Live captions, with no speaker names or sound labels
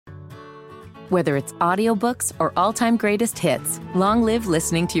Whether it's audiobooks or all-time greatest hits, long live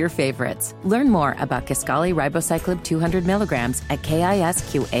listening to your favorites. Learn more about Kisqali Ribociclib 200 milligrams at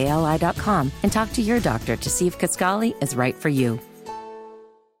KISQALI.com and talk to your doctor to see if Kisqali is right for you.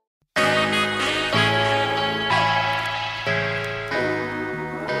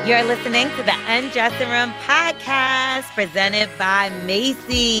 You're listening to the Undressing Room podcast presented by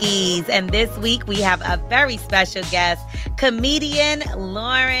Macy's. And this week we have a very special guest. Comedian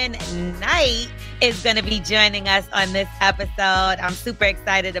Lauren Knight is going to be joining us on this episode. I'm super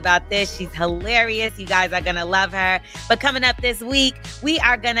excited about this. She's hilarious. You guys are going to love her. But coming up this week, we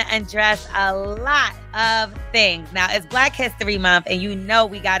are going to address a lot of things. Now, it's Black History Month, and you know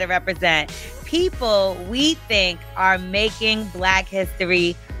we got to represent people we think are making Black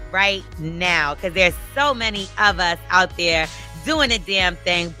history right now, because there's so many of us out there doing a damn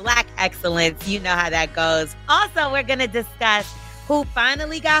thing. Black excellence, you know how that goes. Also, we're going to discuss who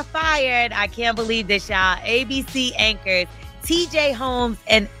finally got fired. I can't believe this, y'all. ABC anchors TJ Holmes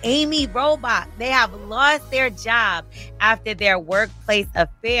and Amy Robach. They have lost their job after their workplace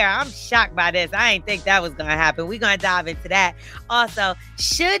affair. I'm shocked by this. I didn't think that was going to happen. We're going to dive into that. Also,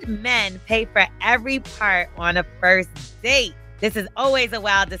 should men pay for every part on a first date? This is always a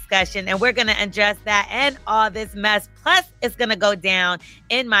wild discussion, and we're going to address that and all this mess. Plus, it's going to go down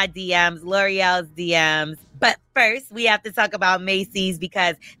in my DMs, L'Oreal's DMs. But first, we have to talk about Macy's,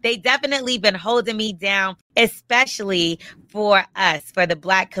 because they definitely been holding me down, especially for us, for the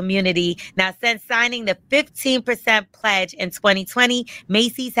Black community. Now, since signing the 15% pledge in 2020,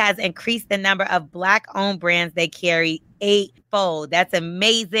 Macy's has increased the number of Black-owned brands they carry eightfold. That's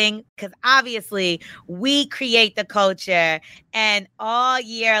amazing, because obviously we create the culture, and all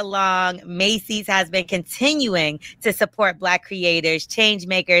year long, Macy's has been continuing to support Black creators, change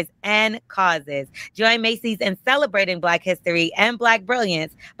makers, and causes. Join Macy's in celebrating Black history and Black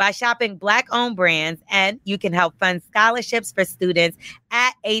brilliance by shopping Black-owned brands, and you can help fund scholarships for students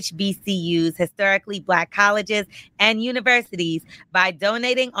at HBCUs, historically Black colleges and universities, by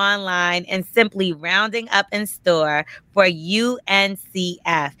donating online and simply rounding up in store for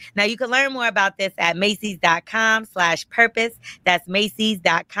UNCF. Now, you can learn more about this at Macy's.com/purpose. That's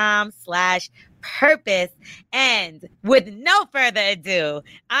Macy's.com/purpose. And with no further ado,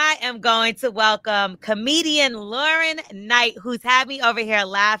 I am going to welcome comedian Lauren Knight, who's had me over here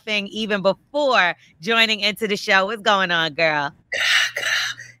laughing even before joining into the show. What's going on, girl?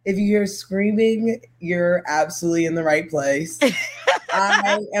 If you hear screaming, you're absolutely in the right place.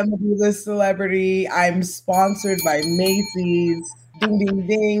 I am a B-list celebrity. I'm sponsored by Macy's. Ding, ding,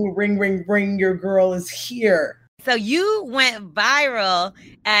 ding. Ring, ring, ring. Your girl is here. So you went viral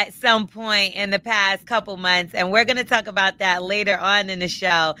at some point in the past couple months, and we're going to talk about that later on in the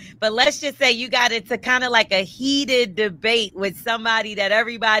show. But let's just say you got into kind of like a heated debate with somebody that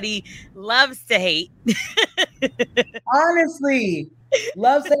everybody loves to hate. Honestly,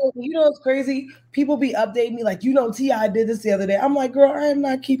 love saying, you know what's crazy? People be updating me like, you know, T.I. did this the other day. I'm like, girl, I am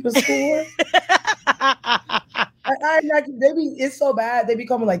not keeping score. I'm not. It's so bad. They be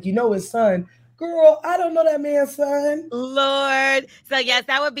coming like, you know his son. Girl, I don't know that man's son. Lord. So yes,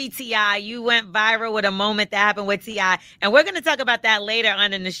 that would be T.I. You went viral with a moment that happened with T.I. And we're going to talk about that later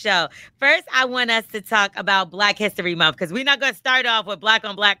on in the show. First, I want us to talk about Black History Month, because we're not going to start off with Black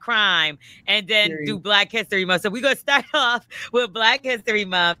on Black crime and then do Black History Month. So we're going to start off with Black History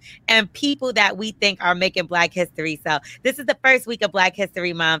Month and people that we think are making Black history. So this is the first week of Black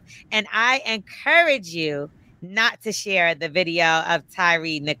History Month, and I encourage you not to share the video of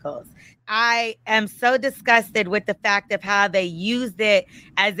Tyre Nichols. I am so disgusted with the fact of how they used it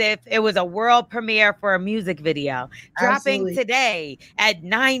as if it was a world premiere for a music video. Dropping today at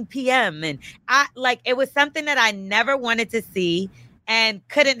 9 p.m. And it was something that I never wanted to see and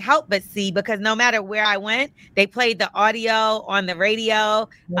couldn't help but see, because no matter where I went, they played the audio on the radio.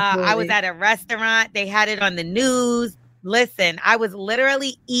 I was at a restaurant. They had it on the news. Listen, I was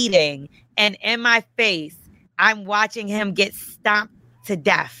literally eating, and in my face, I'm watching him get stomped to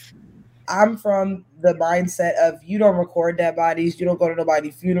death. I'm from the mindset of, you don't record dead bodies. You don't go to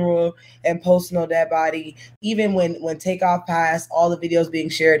nobody's funeral and post no dead body. Even when Takeoff passed, all the videos being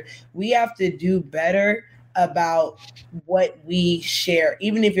shared, we have to do better about what we share.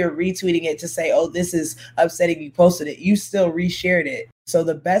 Even if you're retweeting it to say, oh, this is upsetting, you posted it, you still reshared it. So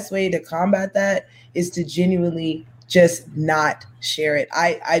the best way to combat that is to genuinely just not share it.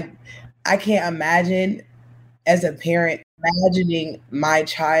 I can't imagine, as a parent, imagining my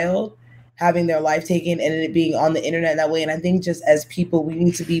child having their life taken and it being on the internet that way. And I think just as people, we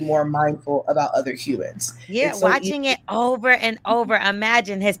need to be more mindful about other humans. Yeah, watching it over and over.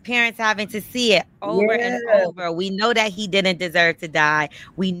 Imagine his parents having to see it over and over. We know that he didn't deserve to die.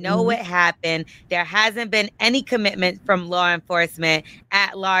 We know what happened. There hasn't been any commitment from law enforcement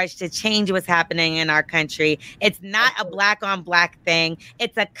at large to change what's happening in our country. It's not a black on black thing.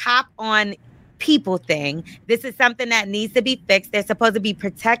 It's a cop on people thing. This is something that needs to be fixed. They're supposed to be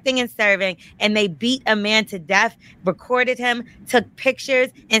protecting and serving, and they beat a man to death, recorded him, took pictures,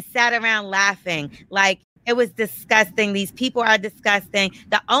 and sat around laughing. Like, it was disgusting. These people are disgusting.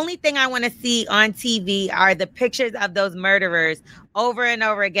 The only thing I want to see on TV are the pictures of those murderers over and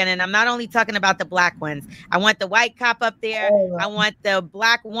over again. And I'm not only talking about the black ones. I want the white cop up there. I want the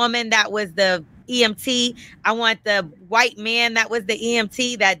black woman that was the EMT. I want the white man that was the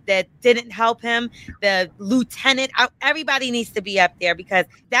EMT that didn't help him, the lieutenant. Everybody needs to be up there because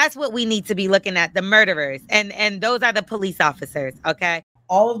that's what we need to be looking at, the murderers. And those are the police officers, okay?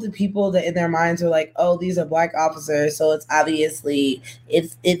 All of the people that in their minds are like, oh, these are black officers, so it's obviously,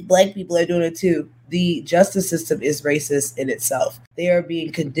 if black people are doing it too. The justice system is racist in itself. They are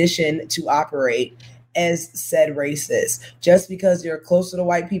being conditioned to operate as said racist. Just because you're closer to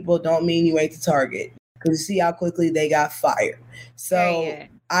white people don't mean you ain't the target. Because you see how quickly they got fired. So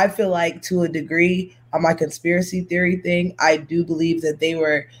I feel like to a degree on my conspiracy theory thing, I do believe that they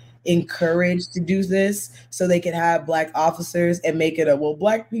were encouraged to do this so they could have black officers and make it a, well,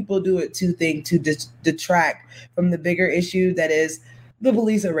 black people do it too thing to detract from the bigger issue that is the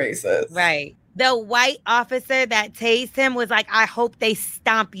police are racist. Right. The white officer that tased him was like, I hope they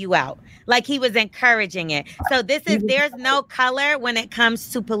stomp you out. Like he was encouraging it. So there's no color when it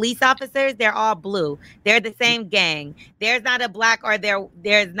comes to police officers. They're all blue. They're the same gang. There's not a black or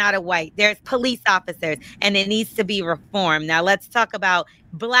there's not a white. There's police officers and it needs to be reformed. Now let's talk about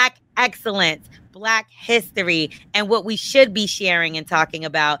black excellence, black history, and what we should be sharing and talking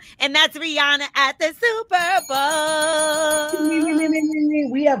about. And that's Rihanna at the Super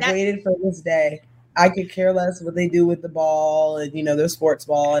Bowl. We have waited for this day. I could care less what they do with the ball and, their sports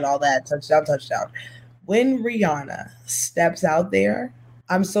ball and all that. Touchdown. When Rihanna steps out there,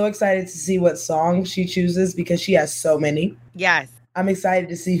 I'm so excited to see what song she chooses because she has so many. Yes. I'm excited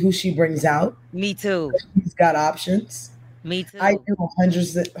to see who she brings out. Me too. She's got options. Me too. I do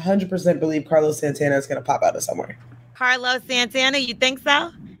 100% believe Carlos Santana is going to pop out of somewhere. Carlos Santana, you think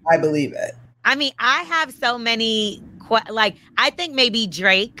so? I believe it. I mean, I have so many, I think maybe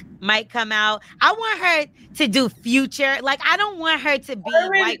Drake might come out. I want her to do Future. Like, I don't want her to be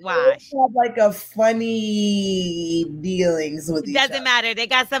whitewashed. Have like a funny dealings with each other. Doesn't matter. They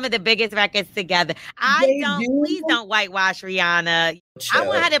got some of the biggest records together. Please don't whitewash Rihanna. Chill. I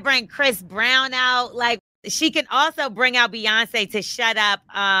want her to bring Chris Brown out. Like, she can also bring out Beyonce to shut up.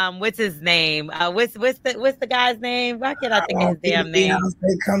 What's his name? What's the guy's name? Why can't I think of his damn name?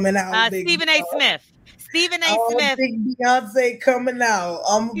 Beyonce coming out. Stephen A. Smith. Stephen A. Smith. I think Beyonce coming out.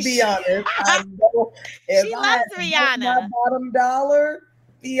 I'm gonna be honest. I know she loves Rihanna. My bottom dollar,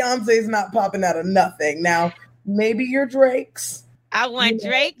 Beyonce's not popping out of nothing. Now, maybe your Drake's. I want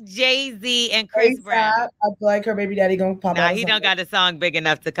Drake, Jay-Z, and Chris Brown. I feel like her baby daddy gonna pop out. Nah, he don't got a song big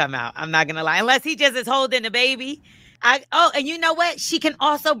enough to come out. I'm not gonna lie. Unless he just is holding the baby. And you know what? She can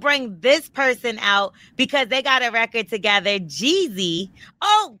also bring this person out because they got a record together. Jeezy.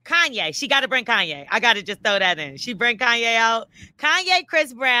 Oh, Kanye. She got to bring Kanye. I got to just throw that in. She bring Kanye out. Kanye,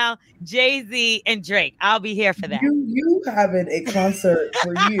 Chris Brown, Jay-Z, and Drake. I'll be here for that. You having a concert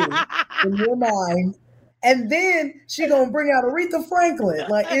for you in your mind. And then she gonna bring out Aretha Franklin.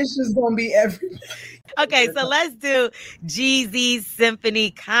 Like, it's just gonna be everything. Okay, so let's do Jeezy's symphony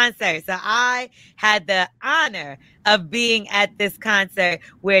concert. So I had the honor of being at this concert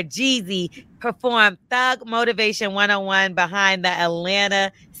where Jeezy performed Thug Motivation 101 behind the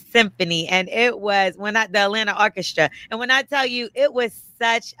Atlanta Symphony. And it was the Atlanta Orchestra. And when I tell you, it was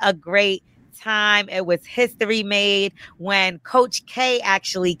such a great time. It was history made when Coach K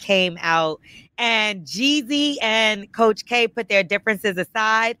actually came out. And Jeezy and Coach K put their differences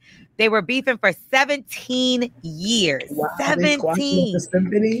aside. They were beefing for 17 years. Wow, 17. The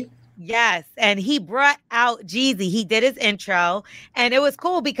symphony? Yes. And he brought out Jeezy. He did his intro. And it was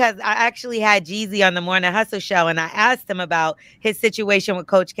cool because I actually had Jeezy on the Morning Hustle show. And I asked him about his situation with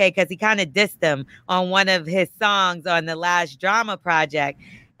Coach K because he kind of dissed him on one of his songs on the last drama project.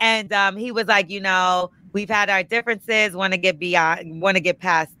 And he was like, we've had our differences, want to get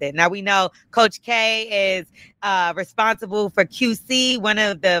past it. Now we know Coach K is responsible for QC, one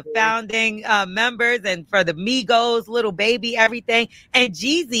of the founding members, and for the Migos, Little Baby, everything. And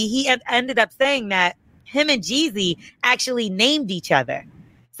Jeezy, he ended up saying that him and Jeezy actually named each other.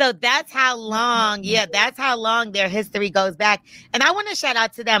 So that's how long, that's how long their history goes back. And I want to shout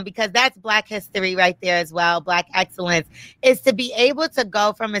out to them because that's Black history right there as well. Black excellence is to be able to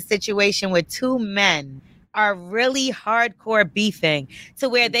go from a situation where two men are really hardcore beefing to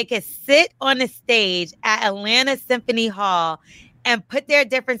where they could sit on a stage at Atlanta Symphony Hall and put their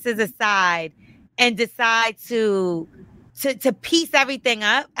differences aside and decide to piece everything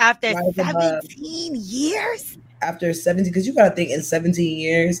up after 17 years. After 17, because you got to think in 17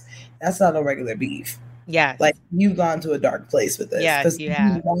 years, that's not a regular beef. Yeah. Like, you've gone to a dark place with this. Yes, you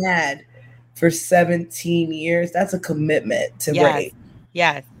have. Mad for 17 years, that's a commitment to break.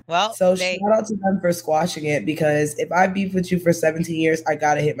 Yes. Well, so shout out to them for squashing it, because if I beef with you for 17 years, I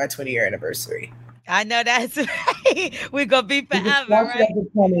got to hit my 20-year anniversary. I know that's right. We're going to be forever,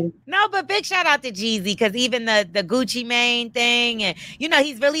 right? No, but big shout out to Jeezy, because even the Gucci Mane thing, and, you know,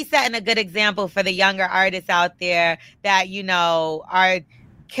 he's really setting a good example for the younger artists out there that, you know, are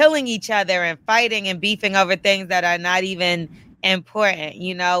killing each other and fighting and beefing over things that are not even important.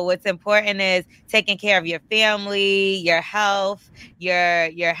 You know, what's important is taking care of your family, your health,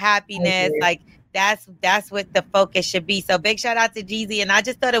 your happiness. Like, that's what the focus should be. So big shout out to Jeezy. And I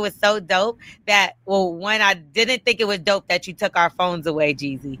just thought it was so dope that, well, one, I didn't think it was dope that you took our phones away,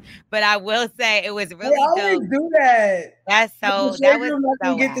 Jeezy. But I will say it was really dope. I always do that. That was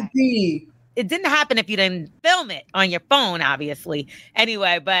so get the tea. It didn't happen if you didn't film it on your phone, obviously.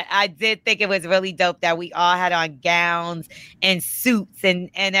 Anyway, but I did think it was really dope that we all had on gowns and suits and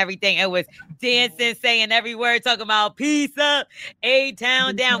everything. It was dancing, saying every word, talking about peace up,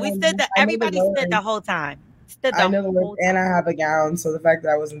 A-Town down. Everybody stood the whole time. I know the words, and I have a gown, so the fact that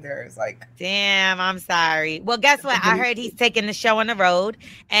I wasn't there is like, damn, I'm sorry. Well, guess what? I heard he's taking the show on the road,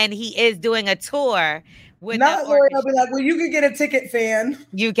 and he is doing a tour. Not Lori, I'll be like, well, you can get a ticket, fan.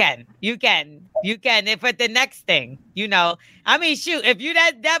 You can. And for the next thing, you know, I mean, shoot, if you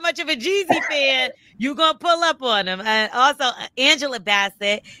that much of a Jeezy fan, you gonna pull up on him. And also, Angela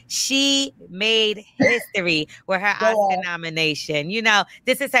Bassett, she made history with her Oscar nomination. You know,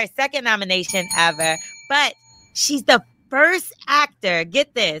 this is her second nomination ever, but she's the first actor,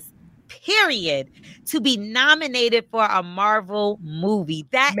 get this, period, to be nominated for a Marvel movie.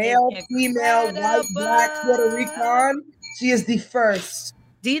 That male, female, white, black, Puerto Rican. She is the first.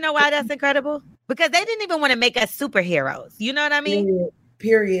 Do you know why that's incredible? Because they didn't even want to make us superheroes. You know what I mean?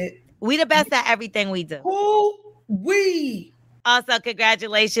 Period. We the best at everything we do. Also,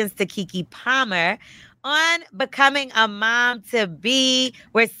 congratulations to Keke Palmer on becoming a mom-to-be.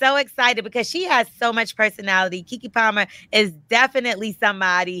 We're so excited because she has so much personality. Keke Palmer is definitely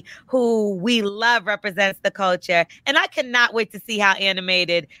somebody who we love, represents the culture. And I cannot wait to see how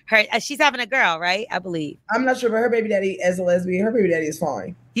animated her... she's having a girl, right? I believe. I'm not sure, but her baby daddy as a lesbian, her baby daddy is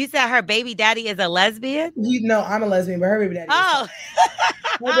fine. You said her baby daddy is a lesbian? No, I'm a lesbian, but her baby daddy is fine.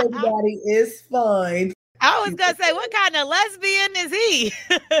 Her baby daddy is fine. I was going to say, what kind of lesbian is he?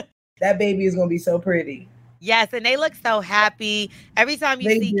 That baby is going to be so pretty. Yes, and they look so happy every time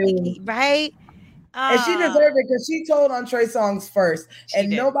you see Keke, right? And she deserved it because she told on Trey Songz first, and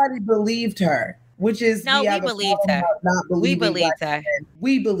nobody believed her, which is... No, we believed her. We believed her.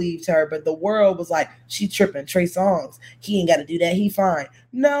 We believed her, but the world was like, she tripping. Trey Songz, he ain't got to do that. He fine.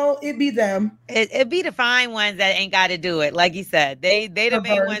 No, it be them. It be the fine ones that ain't got to do it. Like you said, they the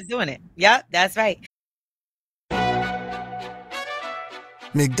main ones doing it. Yep, that's right.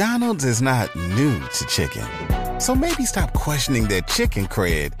 McDonald's is not new to chicken. So maybe stop questioning their chicken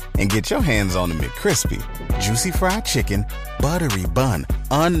cred and get your hands on the McCrispy. Juicy fried chicken, buttery bun,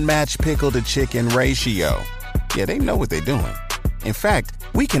 unmatched pickle to chicken ratio. Yeah, they know what they're doing. In fact,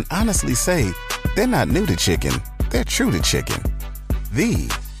 we can honestly say they're not new to chicken. They're true to chicken. The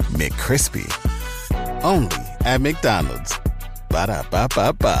McCrispy. Only at McDonald's.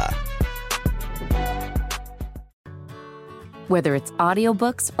 Ba-da-ba-ba-ba. Whether it's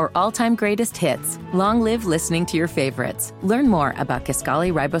audiobooks or all-time greatest hits, long live listening to your favorites. Learn more about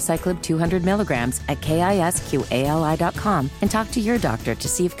Kisqali Ribociclib 200 milligrams at KISQALI.com and talk to your doctor to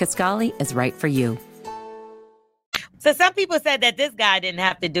see if Kisqali is right for you. So some people said that this guy didn't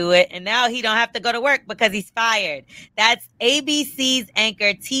have to do it, and now he don't have to go to work because he's fired. That's ABC's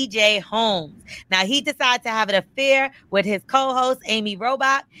anchor TJ Holmes. Now, he decided to have an affair with his co-host, Amy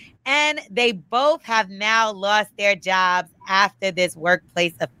Robach, and they both have now lost their jobs after this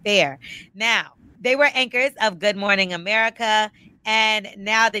workplace affair. Now, they were anchors of Good Morning America, and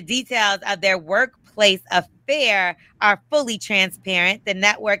now the details of their workplace affair affair are fully transparent. The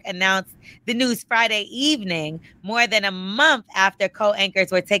network announced the news Friday evening, more than a month after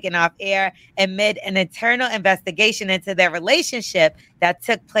co-anchors were taken off air amid an internal investigation into their relationship that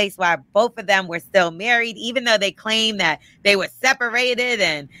took place while both of them were still married, even though they claimed that they were separated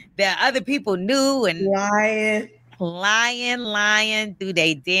and that other people knew and lying through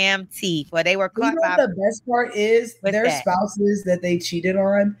their damn teeth. Well, they were caught. You know what the best part is? Their spouses that they cheated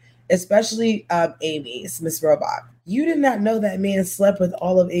on, especially Amy's, Miss Robot. You did not know that man slept with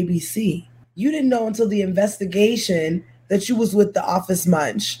all of ABC. You didn't know until the investigation that you was with the office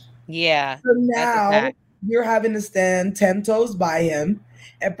munch. Yeah. So now you're having to stand 10 toes by him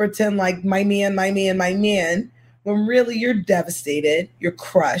and pretend like my man, when really you're devastated, you're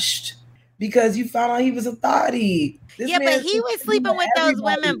crushed because you found out he was a thotty. But he was sleeping with those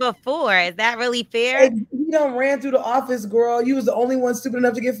women before. Is that really fair? He done ran through the office, girl. You was the only one stupid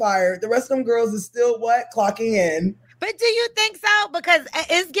enough to get fired. The rest of them girls is still clocking in. But do you think so? Because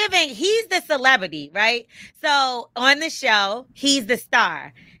it's giving, he's the celebrity, right? So on the show, he's the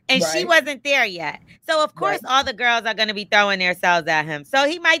star. And she wasn't there yet. So, of course, all the girls are going to be throwing themselves at him. So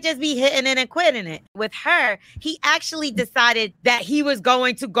he might just be hitting it and quitting it. With her, he actually decided that he was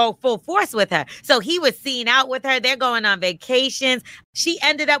going to go full force with her. So he was seen out with her. They're going on vacations. She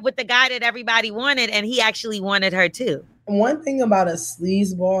ended up with the guy that everybody wanted, and he actually wanted her too. One thing about a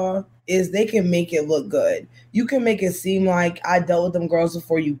sleazeball is they can make it look good. You can make it seem like I dealt with them girls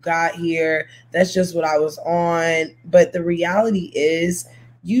before you got here. That's just what I was on. But the reality is,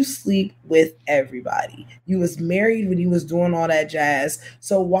 you sleep with everybody. You was married when you was doing all that jazz.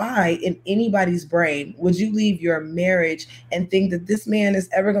 So why in anybody's brain would you leave your marriage and think that this man is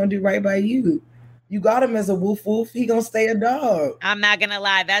ever going to do right by you? You got him as a woof woof. He going to stay a dog. I'm not going to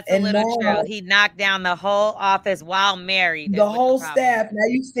lie. That's a little true. He knocked down the whole office while married. The whole staff. Now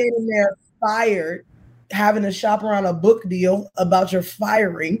you standing there fired, having to shop around a book deal about your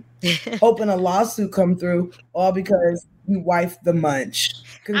firing, hoping a lawsuit come through, all because you wifed the munch.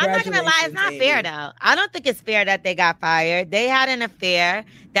 I'm not going to lie. It's not fair, though. I don't think it's fair that they got fired. They had an affair.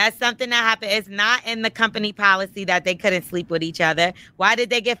 That's something that happened. It's not in the company policy that they couldn't sleep with each other. Why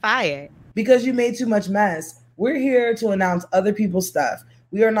did they get fired? Because you made too much mess. We're here to announce other people's stuff.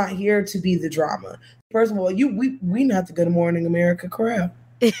 We are not here to be the drama. First of all, we not the Good Morning America crowd.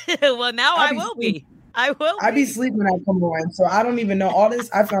 Well, now I will be. I be sleeping when I come on, so I don't even know all this.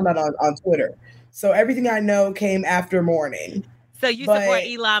 I found out on Twitter. So everything I know came after morning. So you support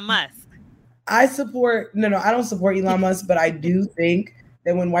Elon Musk? I don't support Elon Musk, but I do think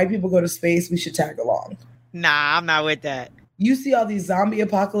that when white people go to space, we should tag along. Nah, I'm not with that. You see all these zombie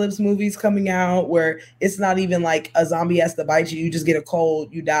apocalypse movies coming out where it's not even like a zombie has to bite you. You just get a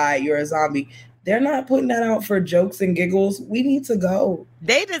cold, you die, you're a zombie. They're not putting that out for jokes and giggles. We need to go.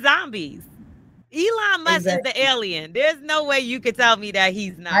 They the zombies. Elon Musk is the alien. There's no way you could tell me that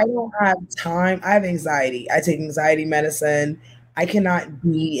he's not. I don't have time. I have anxiety. I take anxiety medicine. I cannot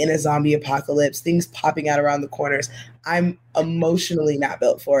be in a zombie apocalypse, things popping out around the corners. I'm emotionally not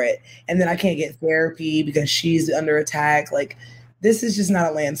built for it. And then I can't get therapy because she's under attack. Like, this is just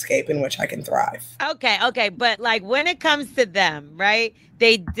not a landscape in which I can thrive. Okay. But like when it comes to them, right?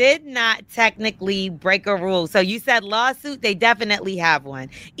 They did not technically break a rule. So you said lawsuit, they definitely have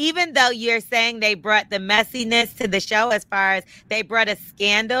one. Even though you're saying they brought the messiness to the show as far as they brought a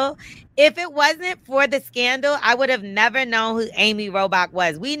scandal. If it wasn't for the scandal, I would have never known who Amy Robach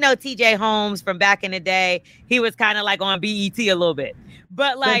was. We know TJ Holmes from back in the day. He was kind of like on BET a little bit.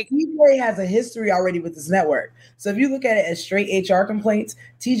 But like TJ has a history already with this network. So if you look at it as straight HR complaints,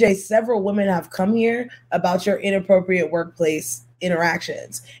 TJ, several women have come here about your inappropriate workplace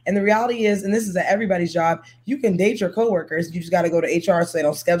interactions. And the reality is, and this is everybody's job, you can date your coworkers. You just got to go to HR so they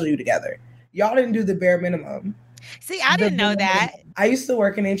don't schedule you together. Y'all didn't do the bare minimum. See, I didn't know that. I used to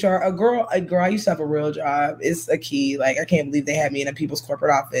work in HR. A girl, I used to have a real job. It's a key. Like, I can't believe they had me in a people's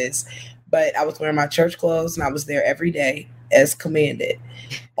corporate office. But I was wearing my church clothes and I was there every day as commanded.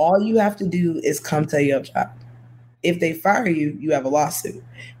 All you have to do is come tell your job. If they fire you, you have a lawsuit.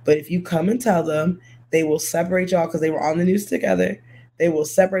 But if you come and tell them, they will separate y'all because they were on the news together. They will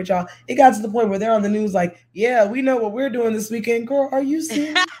separate y'all. It got to the point where they're on the news like, yeah, we know what we're doing this weekend. Girl, are you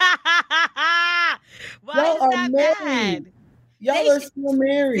serious? Why is that bad? Y'all are still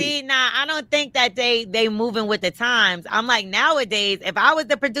married. See, I don't think that they moving with the times. I'm like, nowadays, if I was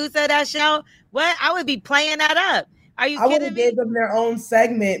the producer of that show, what? I would be playing that up. Are you kidding me? I would have gave them their own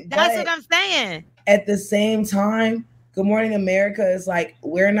segment. That's what I'm saying. At the same time, Good Morning America is like,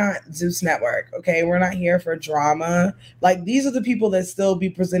 we're not Zeus Network, okay? We're not here for drama. Like, these are the people that still be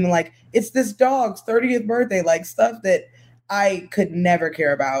presenting like, it's this dog's 30th birthday, like stuff that I could never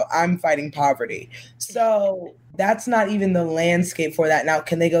care about. I'm fighting poverty. So that's not even the landscape for that. Now,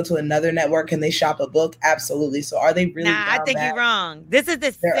 can they go to another network? Can they shop a book? Absolutely. So are they really? Nah, I think you're wrong. This is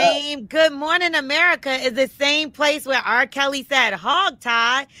the same Good Morning America is the same place where R. Kelly said hog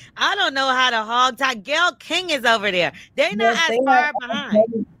tie. I don't know how to hog tie. Gayle King is over there. They're not as far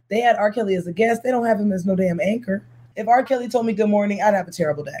behind. They had R. Kelly as a guest. They don't have him as no damn anchor. If R. Kelly told me good morning, I'd have a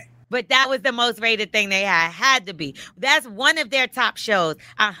terrible day. But that was the most rated thing they had to be. That's one of their top shows,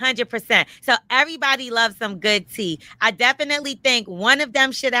 100%. So everybody loves some good tea. I definitely think one of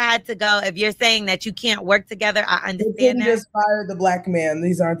them should have had to go. If you're saying that you can't work together, I understand that. Just fire the black man.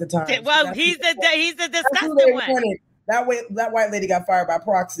 These aren't the times. Well, he's the disgusting one. That white lady got fired by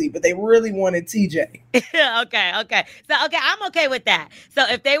proxy, but they really wanted TJ. Okay. So, I'm okay with that. So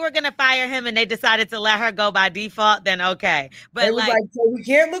if they were going to fire him and they decided to let her go by default, then okay. But it was like, so we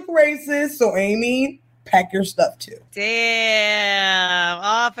can't look racist. So Amy, pack your stuff too. Damn.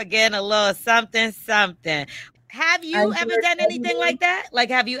 Off again, a little something. Have you ever done anything like that? Like,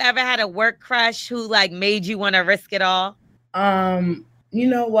 have you ever had a work crush who like made you want to risk it all? You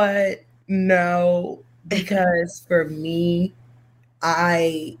know what? No. Because for me,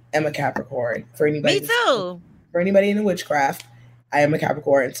 I am a Capricorn. For anybody, me too. For anybody in the witchcraft, I am a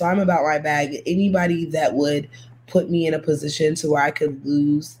Capricorn. So I'm about my bag. Anybody that would put me in a position to where I could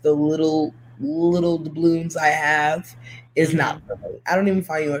lose the little doubloons I have is not for me. I don't even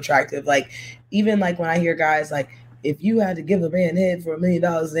find you attractive. Like, even like when I hear guys like, if you had to give a man head for $1 million,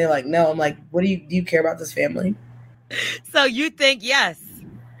 they're like, no. I'm like, do you care about this family? So you think yes?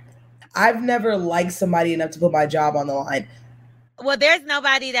 I've never liked somebody enough to put my job on the line. Well, there's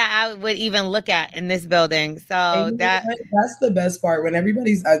nobody that I would even look at in this building. So that's the best part. When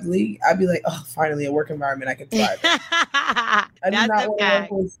everybody's ugly, I'd be like, oh, finally a work environment I can thrive in. I do not want to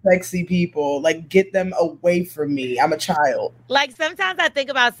work with sexy people. Like, get them away from me. I'm a child. Like, sometimes I think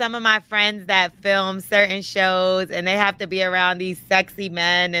about some of my friends that film certain shows and they have to be around these sexy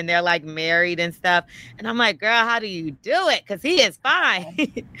men and they're like married and stuff. And I'm like, girl, how do you do it? Because he is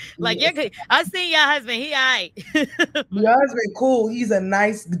fine. Like, you're good. I've seen your husband. He all right. Your husband, cool. He's a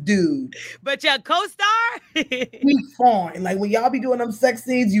nice dude. But your co-star? He's fine. Like, when y'all be doing them sex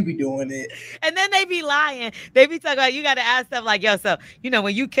scenes, you be doing it. And then they be lying. They be talking about, you got to ask stuff like, yo, so,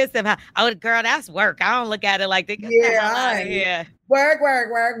 when you kiss him, girl, that's work. I don't look at it like that. Yeah. Work.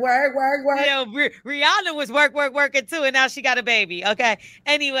 Yeah, Rihanna was working too, and now she got a baby. Okay.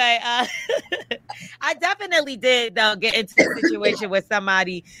 Anyway, I definitely did get into a situation with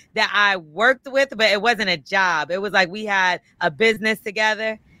somebody that I worked with, but it wasn't a job. It was like we had a business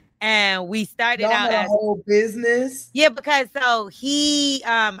together. And we started out as a whole business. Yeah, because so he,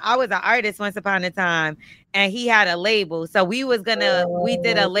 I was an artist once upon a time, and he had a label. So we did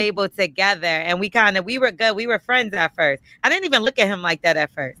a label together, and we were good. We were friends at first. I didn't even look at him like that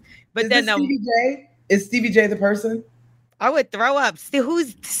at first. But then Stevie J? Is Stevie J the person? I would throw up.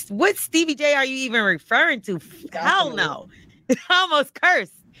 What Stevie J are you even referring to? Hell no. I almost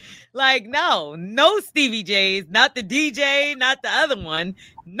cursed. Like, no Stevie J's, not the DJ, not the other one.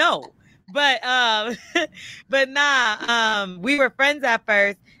 No. But we were friends at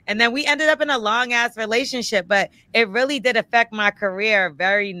first, and then we ended up in a long ass relationship, but it really did affect my career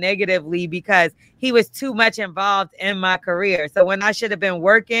very negatively because he was too much involved in my career. So when I should have been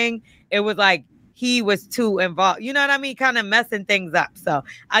working, it was like he was too involved. You know what I mean? Kind of messing things up. So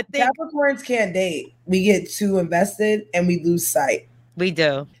I think Capricorns can't date. We get too invested and we lose sight. We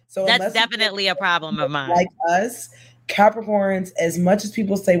do. So that's definitely a problem of mine. Like us, Capricorns, as much as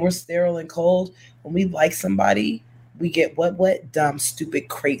people say we're sterile and cold, when we like somebody, we get what, dumb, stupid,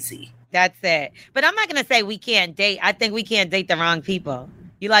 crazy. That's it. But I'm not going to say we can't date. I think we can't date the wrong people.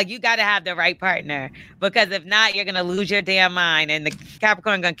 You got to have the right partner, because if not, you're going to lose your damn mind, and the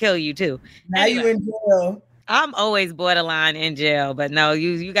Capricorn going to kill you too. Now anyway, you in jail. I'm always borderline in jail, but no,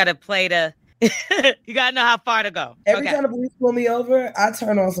 you got to play the you gotta know how far to go. Every time the police pull me over, I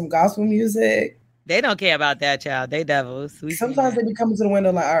turn on some gospel music. They don't care about that, child. They devils. Sometimes they be coming to the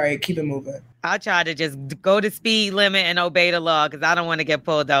window like, all right, keep it moving. I'll try to just go the speed limit and obey the law because I don't want to get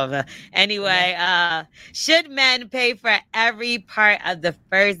pulled over. Anyway, should men pay for every part of the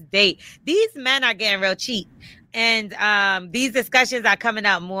first date? These men are getting real cheap. And these discussions are coming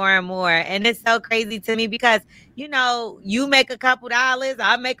out more and more. And it's so crazy to me because, you make a couple dollars,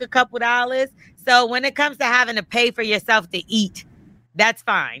 I make a couple dollars. So when it comes to having to pay for yourself to eat, that's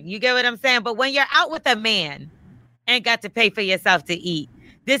fine. You get what I'm saying? But when you're out with a man and got to pay for yourself to eat,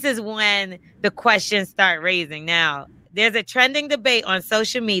 this is when the questions start raising. Now, there's a trending debate on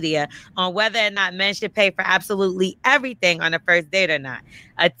social media on whether or not men should pay for absolutely everything on a first date or not.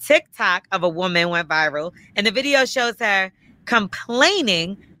 A TikTok of a woman went viral, and the video shows her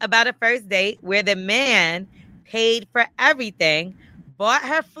complaining about a first date where the man paid for everything, bought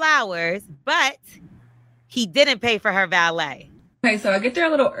her flowers, but he didn't pay for her valet. Okay, so I get there a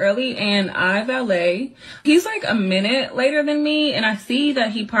little early and I valet. He's like a minute later than me, and I see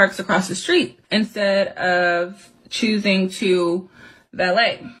that he parks across the street instead of choosing to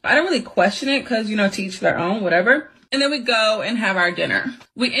valet. I don't really question it because, to each their own, whatever. And then we go and have our dinner.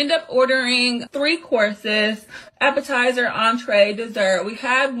 We end up ordering 3 courses, appetizer, entree, dessert. We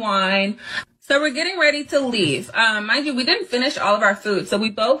had wine. So we're getting ready to leave. Mind you, we didn't finish all of our food. So we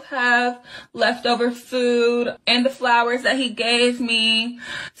both have leftover food and the flowers that he gave me.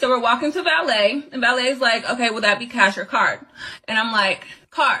 So we're walking to valet, and valet's like, okay, will that be cash or card? And I'm like,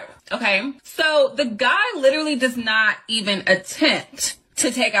 card. Okay. So the guy literally does not even attempt to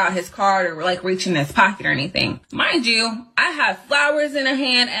take out his card or like reach in his pocket or anything. Mind you, I have flowers in a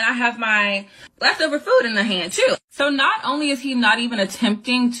hand and I have my leftover food in the hand too. So not only is he not even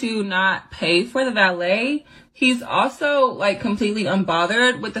attempting to not pay for the valet, he's also like completely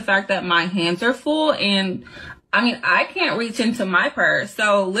unbothered with the fact that my hands are full and I can't reach into my purse.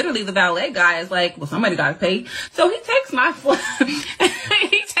 So literally the valet guy is like, well, somebody gotta pay. So he takes my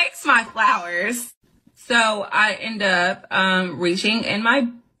flowers. So I end up reaching in my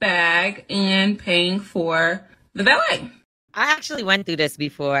bag and paying for the valet. I actually went through this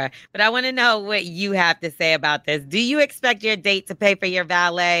before, but I want to know what you have to say about this. Do you expect your date to pay for your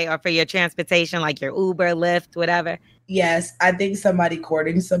valet or for your transportation, like your Uber, Lyft, whatever? Yes, I think somebody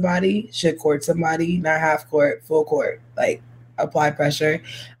courting somebody should court somebody, not half court, full court. Like, apply pressure.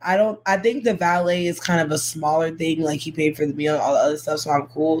 I think the valet is kind of a smaller thing. Like, he paid for the meal and all the other stuff, so I'm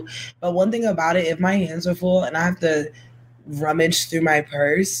cool. But one thing about it, if my hands are full and I have to rummage through my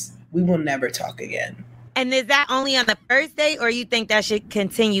purse, we will never talk again. And is that only on the first date, or you think that should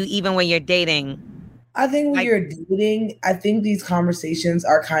continue even when you're dating? I think when you're dating, I think these conversations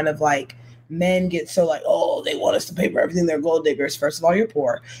are kind of like, men get so like, oh, they want us to pay for everything. They're gold diggers. First of all, you're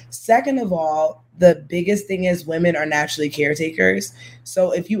poor. Second of all, the biggest thing is women are naturally caretakers.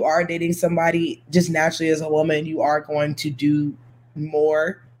 So if you are dating somebody, just naturally as a woman, you are going to do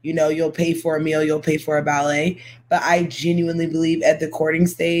more. You'll pay for a meal, you'll pay for a valet. But I genuinely believe at the courting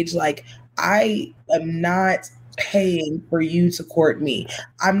stage, like, I am not paying for you to court me.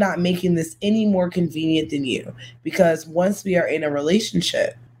 I'm not making this any more convenient than you, because once we are in a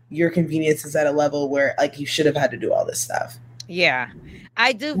relationship, your convenience is at a level where like you should have had to do all this stuff. Yeah.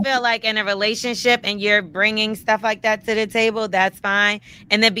 I do feel like in a relationship and you're bringing stuff like that to the table, that's fine.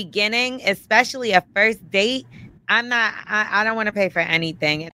 In the beginning, especially a first date, I don't want to pay for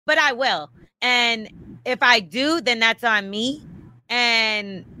anything, but I will. And if I do, then that's on me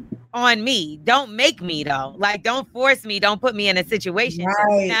and on me. Don't make me though. Like, don't force me. Don't put me in a situation.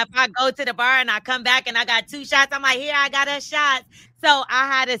 Right. Now, if I go to the bar and I come back and I got 2 shots, I'm like, here, I got a shot. So I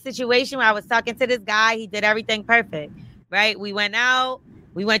had a situation where I was talking to this guy. He did everything perfect, right? We went out.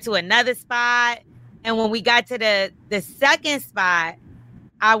 We went to another spot. And when we got to the second spot,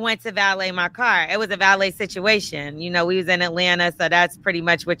 I went to valet my car. It was a valet situation. We was in Atlanta, so that's pretty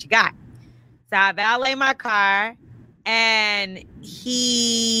much what you got. So I valet my car, and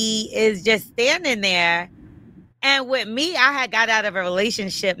he is just standing there. And with me, I had got out of a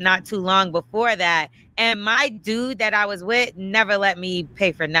relationship not too long before that. And my dude that I was with never let me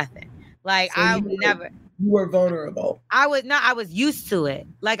pay for nothing. Like, so you were vulnerable. I was used to it.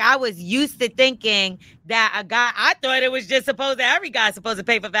 Like, I was used to thinking that I thought it was just every guy's supposed to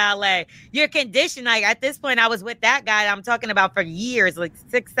pay for valet. You're conditioned. Like, at this point, I was with that guy I'm talking about for years, like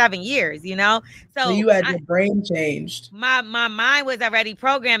 6-7 years, So you had your brain changed. My mind was already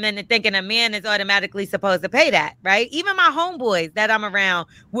programmed into thinking a man is automatically supposed to pay that, right? Even my homeboys that I'm around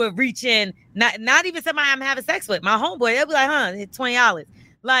were reaching, not even somebody I'm having sex with. My homeboy, they'll be like, it's $20.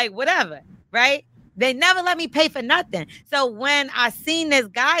 Like, whatever, right? They never let me pay for nothing. So when I seen this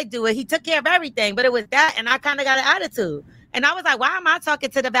guy do it, he took care of everything, but it was that, and I kind of got an attitude. And I was like, why am I talking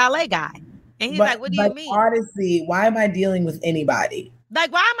to the valet guy? And he's like, what do you mean? Honestly, why am I dealing with anybody?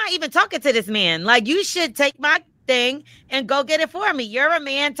 Like, why am I even talking to this man? Like, you should take my thing and go get it for me. You're a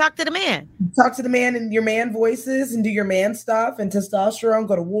man. Talk to the man. Talk to the man in your man voices and do your man stuff and testosterone,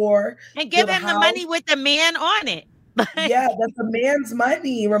 go to war. And give him the money with the man on it. Yeah, that's a man's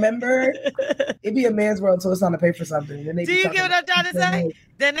money, remember? It'd be a man's world until it's time to pay for something. Then do you get what I'm trying to say?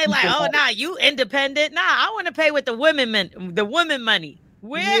 Then they're like, oh, nah, you independent. Nah, I want to pay with the women money.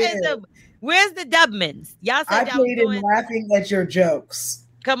 Where's the Dubmans? Y'all said I paid in laughing at your jokes.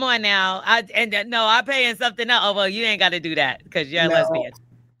 Come on now. I'm paying something else. Oh, well, you ain't got to do that because you're a lesbian.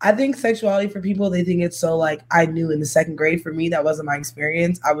 I think sexuality for people, they think it's so like, I knew in the second grade. For me, that wasn't my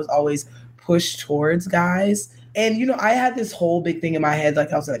experience. I was always pushed towards guys. And, you know, I had this whole big thing in my head,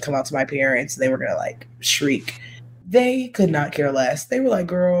 like I was going to come out to my parents and they were going to like shriek. They could not care less. They were like,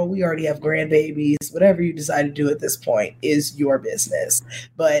 girl, we already have grandbabies. Whatever you decide to do at this point is your business.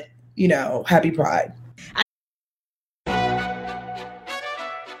 But, you know, happy Pride.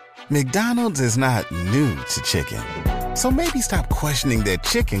 McDonald's is not new to chicken. So maybe stop questioning their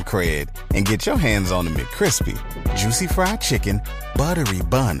chicken cred and get your hands on the McCrispy. Juicy fried chicken, buttery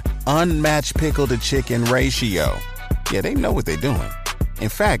bun, unmatched pickle to chicken ratio. Yeah, they know what they're doing. In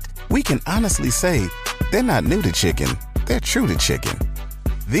fact, we can honestly say they're not new to chicken. They're true to chicken.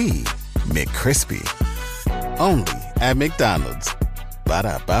 The McCrispy. Only at McDonald's.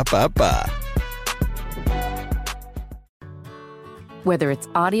 Ba-da-ba-ba-ba. Whether it's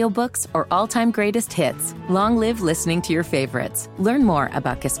audiobooks or all-time greatest hits, long live listening to your favorites. Learn more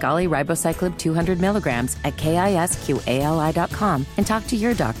about Kisqali Ribociclib 200 milligrams at KISQALI.com and talk to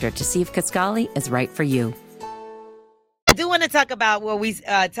your doctor to see if Kisqali is right for you. I do want to talk about what we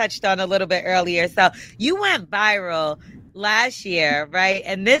touched on a little bit earlier. So you went viral last year, right?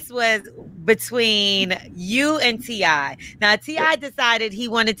 And this was between you and T.I. Now, T.I. decided he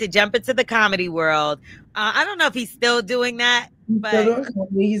wanted to jump into the comedy world. I don't know if he's still doing that, but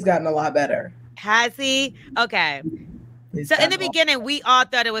He's gotten a lot better. Has he? Okay. So in the beginning, we all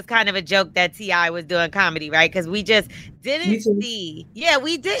thought it was kind of a joke that T.I. was doing comedy, right? Because we just didn't see. Yeah,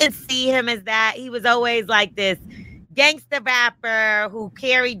 we didn't see him as that. He was always like this gangster rapper who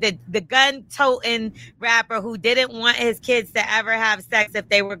carried the gun-toting rapper who didn't want his kids to ever have sex if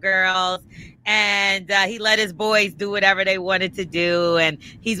they were girls. And he let his boys do whatever they wanted to do. And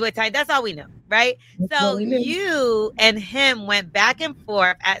he's with Ty. That's all we know, right? So you and him went back and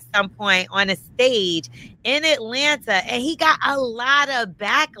forth at some point on a stage in Atlanta. And he got a lot of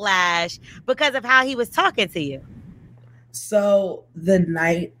backlash because of how he was talking to you. So the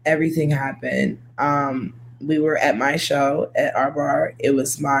night everything happened, we were at my show at our bar. It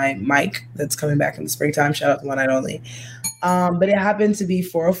was my Mike that's coming back in the springtime. Shout out to One Night Only. But it happened to be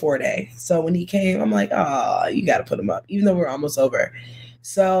 404 day. So when he came, I'm like, oh, you got to put him up, even though we're almost over.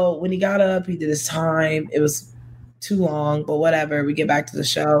 So when he got up, he did his time. It was too long, but whatever. We get back to the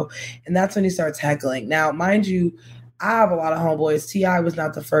show. And that's when he starts heckling. Now, mind you, I have a lot of homeboys. T.I. was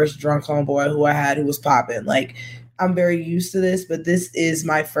not the first drunk homeboy who I had who was popping. Like, I'm very used to this, but this is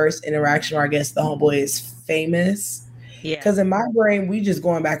my first interaction where I guess the homeboy is famous. Yeah. Because in my brain, we just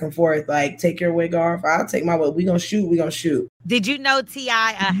going back and forth. Like, take your wig off. I'll take my wig. We gonna shoot. Did you know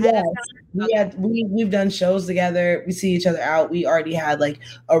T.I. ahead of time? Okay. We've done shows together. We see each other out. We already had like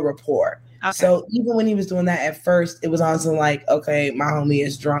a rapport. Okay. So even when he was doing that at first, it was on some like, okay, my homie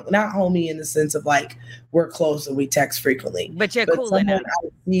is drunk. Not homie in the sense of like we're close and we text frequently. But you're cool enough. I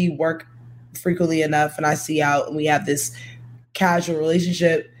see work frequently enough and I see out and we have this casual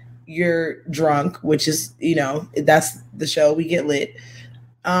relationship. You're drunk, which is, you know, that's the show. We get lit.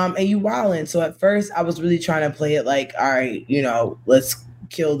 And you wildin'. So at first I was really trying to play it like, all right, you know, let's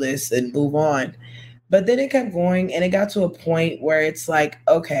kill this and move on. But then it kept going and it got to a point where it's like,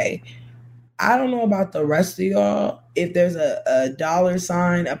 okay, I don't know about the rest of y'all. If there's a dollar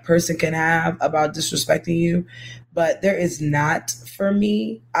sign a person can have about disrespecting you, but there is not for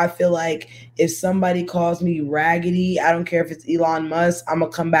me. I feel like if somebody calls me raggedy, I don't care if it's Elon Musk, I'm going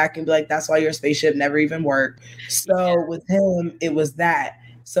to come back and be like, that's why your spaceship never even worked. So with him, it was that.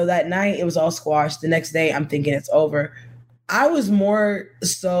 So that night, it was all squashed. The next day, I'm thinking it's over. I was more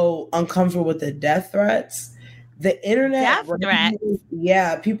so uncomfortable with the death threats. The internet.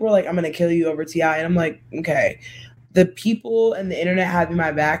 Yeah, people were like, I'm going to kill you over T.I. And I'm like, okay. The people and the internet having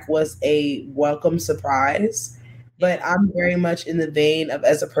my back was a welcome surprise. But I'm very much in the vein of,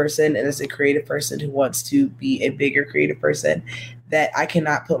 as a person and as a creative person who wants to be a bigger creative person, that I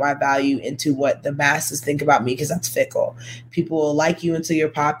cannot put my value into what the masses think about me because that's fickle. People will like you until you're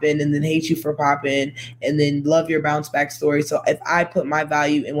popping and then hate you for popping and then love your bounce back story. So if I put my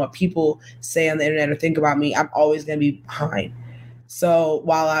value in what people say on the internet or think about me, I'm always going to be behind. So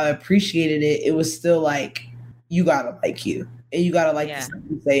while I appreciated it, it was still like, you got to like you. And you got to like the stuff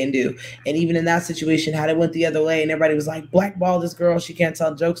you say and do. And even in that situation, had it went the other way and everybody was like, blackball this girl, she can't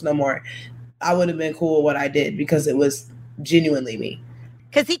tell jokes no more, I would have been cool with what I did because it was genuinely me.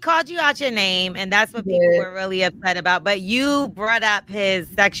 Because he called you out your name, and that's what people were really upset about. But you brought up his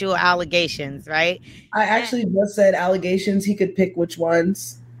sexual allegations, right? I actually just said allegations. He could pick which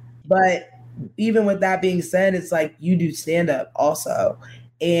ones. But even with that being said, it's like you do stand-up also.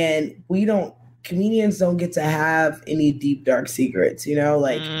 And comedians don't get to have any deep, dark secrets, you know?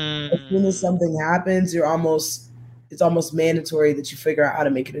 Like, as soon as something happens, you're almost it's almost mandatory that you figure out how to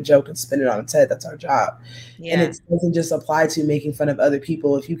make it a joke and spin it on its head. That's our job. Yeah. And it doesn't just apply to making fun of other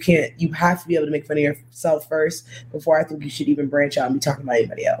people. If you can't, you have to be able to make fun of yourself first before I think you should even branch out and be talking about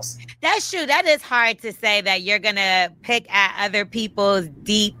anybody else. That's true. That is hard to say that you're going to pick at other people's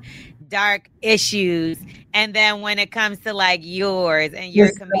deep, dark issues. And then when it comes to like yours and your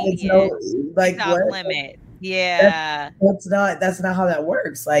comedian, like off limit. Yeah. That's not how that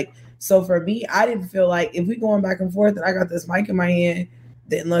works. Like, so for me, I didn't feel like if we going back and forth and I got this mic in my hand,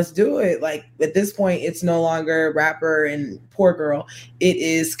 then let's do it. Like at this point, it's no longer rapper and poor girl. It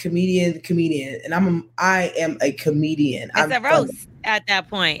is comedian. And I am a comedian. It's a roast at that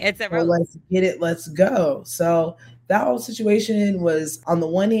point. It's a roast. So let's get it. Let's go. So that whole situation was, on the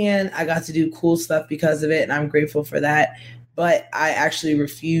one hand, I got to do cool stuff because of it, and I'm grateful for that. But I actually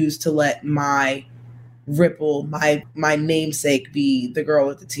refused to let my Ripple, my namesake, be the girl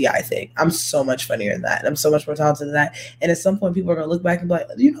with the TI thing. I'm so much funnier than that. And I'm so much more talented than that. And at some point, people are going to look back and be like,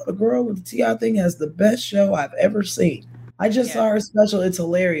 you know, the girl with the TI thing has the best show I've ever seen. I just saw her special. It's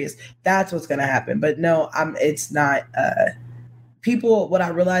hilarious. That's what's going to happen. But no, it's not. People, what I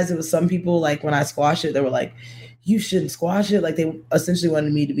realized, it was some people, like when I squashed it, they were like, you shouldn't squash it. Like they essentially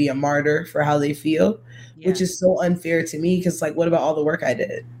wanted me to be a martyr for how they feel, which is so unfair to me. Because like, what about all the work I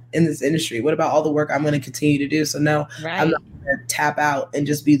did in this industry? What about all the work I'm going to continue to do? So no, I'm not going to tap out and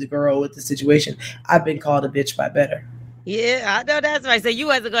just be the girl with the situation. I've been called a bitch by better. Yeah, I know that's right. So you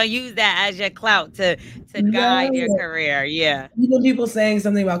wasn't going to use that as your clout to guide your career. Yeah. Even people saying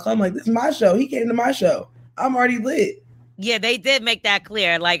something about Clem, like, this is my show. He came to my show. I'm already lit. Yeah, they did make that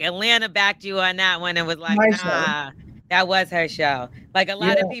clear. Like Atlanta backed you on that one and was like, nah, that was her show. Like a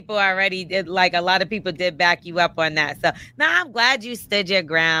lot of people already did, like a lot of people did back you up on that. So now I'm glad you stood your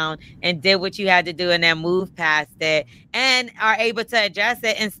ground and did what you had to do and then move past it and are able to address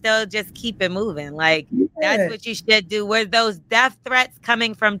it and still just keep it moving. Like that's what you should do. Were those death threats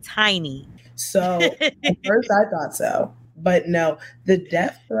coming from Tiny? So at first I thought so, but no, the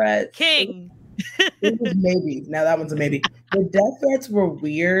death threats. King. It was maybe. Now that one's a maybe. The death threats were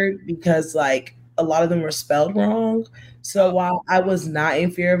weird because like a lot of them were spelled wrong. So while I was not in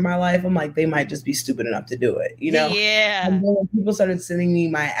fear of my life, I'm like, they might just be stupid enough to do it, you know? Yeah. And then when people started sending me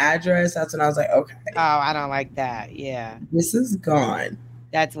my address, that's when I was like, okay. Oh, I don't like that. Yeah. This is gone.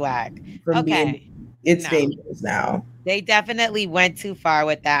 That's whack. It's dangerous now. They definitely went too far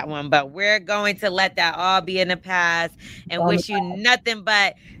with that one, but we're going to let that all be in the past and wish you nothing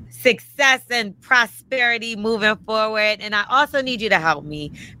but success and prosperity moving forward. And I also need you to help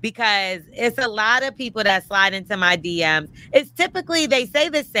me because it's a lot of people that slide into my DMs. It's typically, they say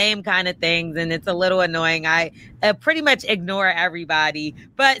the same kind of things and it's a little annoying. I pretty much ignore everybody,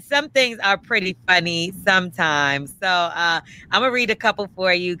 but some things are pretty funny sometimes. So I'm going to read a couple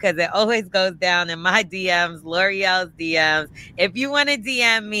for you because it always goes down in my DMs, L'Oreal's DMs. If you want to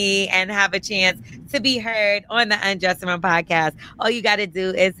DM me and have a chance to be heard on the Unjust Rum podcast, all you got to do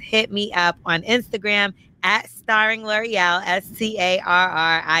is hit me up on Instagram at Starring L'Oreal,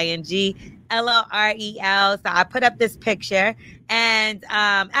 StarringL'Oreal. So I put up this picture and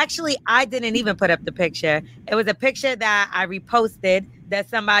actually I didn't even put up the picture. It was a picture that I reposted that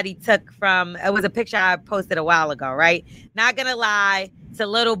somebody took from, it was a picture I posted a while ago, right? Not gonna lie, it's a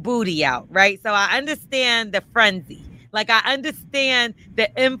little booty out, right? So I understand the frenzy. Like I understand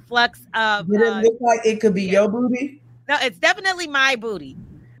the influx of. Did it look like it could be your booty? No, it's definitely my booty.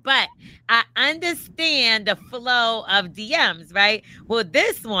 But I understand the flow of DMs, right? Well,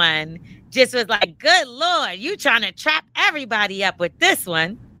 this one just was like, good Lord, you trying to trap everybody up with this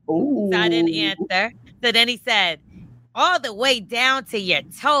one. Ooh. So I didn't answer. So then he said, all the way down to your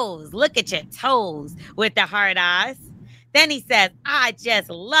toes. Look at your toes with the hard eyes. Then he says, I just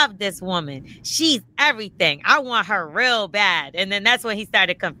love this woman. She's everything. I want her real bad. And then that's when he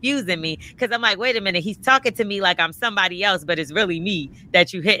started confusing me because I'm like, wait a minute. He's talking to me like I'm somebody else, but it's really me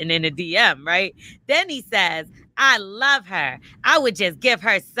that you hitting in the DM, right? Then he says, I love her. I would just give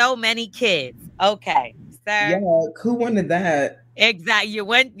her so many kids. Okay, sir. Yeah, who wanted that? Exactly. You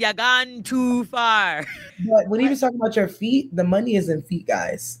gone too far. But when he was talking about your feet, the money is in feet,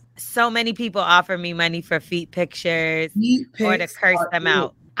 guys. So many people offer me money for feet pictures or to curse them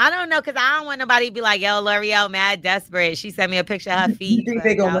out. I don't know because I don't want nobody to be like, yo, L'Oreal mad desperate. She sent me a picture of her feet. You think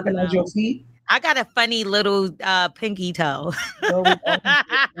they gonna recognize your feet? I got a funny little pinky toe.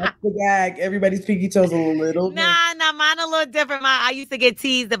 That's the gag. Everybody's pinky toes a little. Nah, mine a little different. I used to get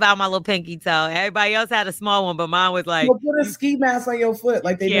teased about my little pinky toe. Everybody else had a small one, but mine was like. Well, put a ski mask on your foot,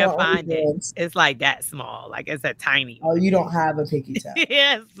 like they can't find it. It's like that small, like it's a tiny. Oh, you don't have a pinky toe.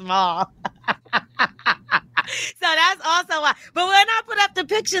 Yeah, small. So that's also why. But when I put up the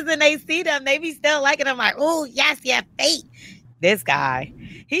pictures and they see them, they be still liking them. Like, oh, yes, yeah, fate. This guy,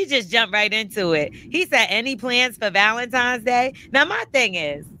 he just jumped right into it. He said, any plans for Valentine's Day? Now, my thing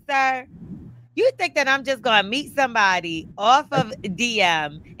is, sir, you think that I'm just going to meet somebody off of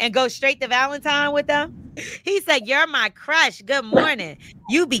DM and go straight to Valentine with them? He said, you're my crush. Good morning.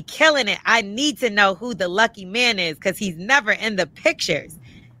 You be killing it. I need to know who the lucky man is because he's never in the pictures.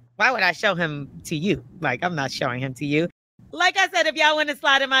 Why would I show him to you? Like, I'm not showing him to you. Like I said, if y'all want to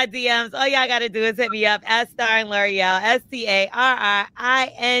slide in my DMs, all y'all got to do is hit me up at Starring L'Oreal,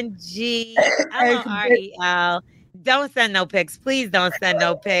 StarringLorel. Don't send no pics. Please don't send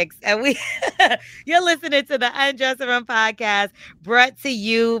no pics. And you're listening to the Undressing Room podcast brought to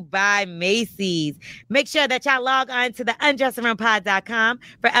you by Macy's. Make sure that y'all log on to the undressingroompod.com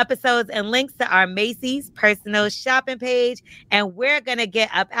for episodes and links to our Macy's personal shopping page. And we're going to get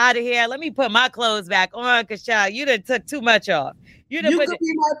up out of here. Let me put my clothes back on because, child, you done took too much off. You could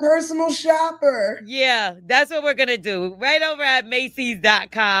be my personal shopper. Yeah, that's what we're going to do. Right over at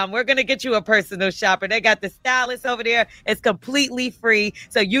Macy's.com. We're going to get you a personal shopper. They got the stylist over there. It's completely free,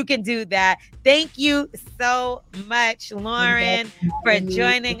 so you can do that. Thank you so much, Lauren, for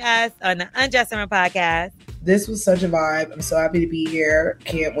joining us on the Undressing Room podcast. This was such a vibe. I'm so happy to be here.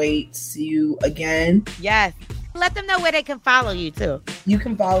 Can't wait to see you again. Yes. Let them know where they can follow you, too. You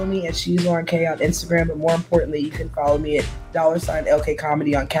can follow me at She's Lauren K on Instagram, but more importantly, you can follow me at $LK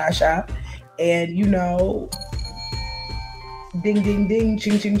Comedy on Cash App. And, ding, ding, ding,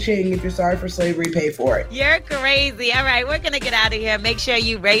 ching, ching, ching. If you're sorry for slavery, pay for it. You're crazy. All right, we're going to get out of here. Make sure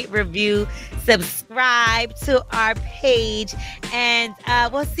you rate, review, subscribe to our page, and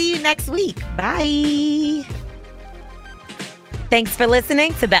we'll see you next week. Bye. Thanks for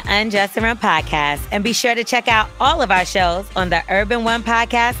listening to the Undressing Room podcast, and be sure to check out all of our shows on the Urban One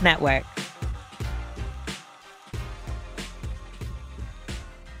Podcast Network.